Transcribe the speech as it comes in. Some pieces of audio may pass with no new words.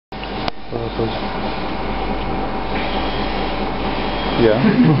Yeah.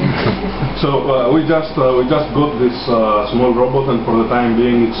 So we just got this small robot, and for the time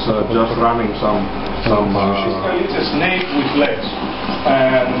being, it's just running some. It's a snake with legs,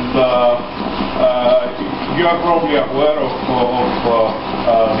 and you are probably aware of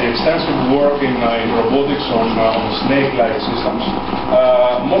the extensive work in robotics on snake-like systems.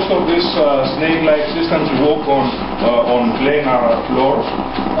 Most of these snake-like systems walk on planar floors.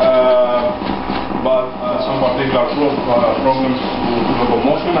 But some particular problems to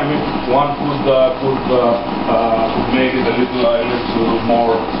locomotion. I mean, one could make it a little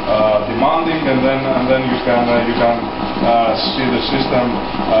more demanding, and then you can see the system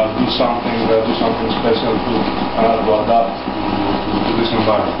do something special to adapt to this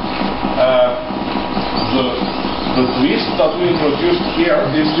environment. The twist that we introduced here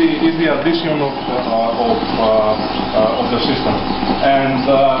is the addition of the system, and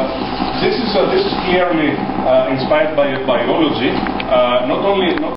this is clearly inspired by biology. Not only